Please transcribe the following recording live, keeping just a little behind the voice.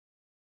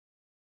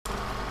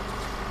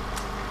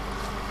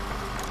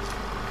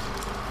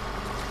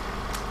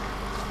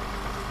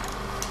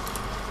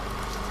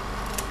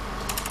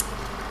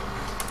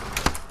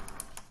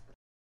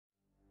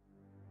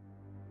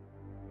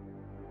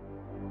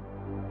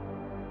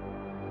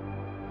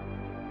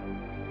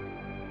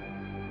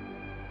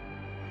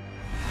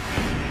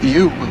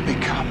You will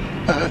become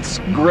Earth's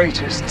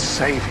greatest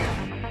savior.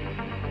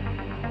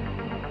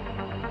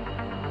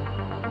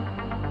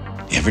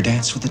 You ever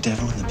dance with the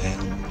devil in the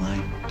pale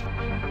moonlight?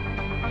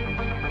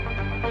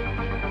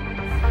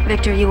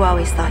 Victor, you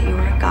always thought you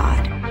were a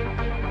god.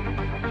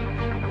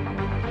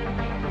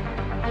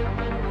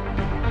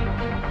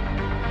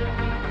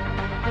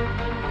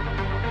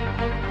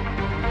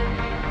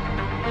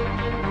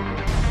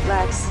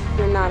 Lex,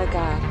 you're not a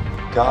god.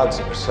 Gods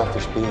are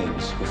selfish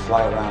beings who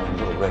fly around in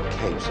little red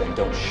capes and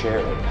don't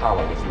share their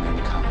power with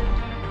mankind.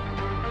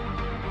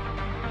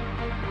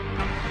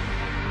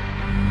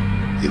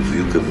 If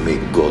you can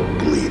make God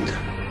bleed,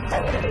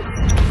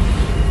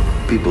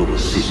 people will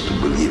cease to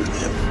believe in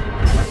him.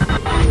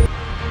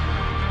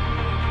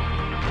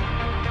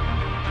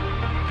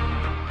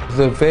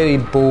 They're very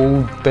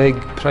bold,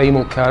 big,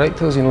 primal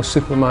characters. You know,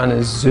 Superman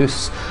is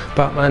Zeus,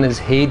 Batman is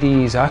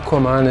Hades,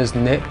 Aquaman is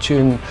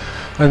Neptune,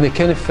 and they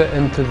kind of fit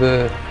into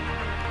the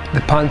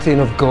pantheon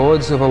of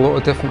gods of a lot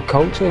of different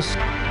cultures.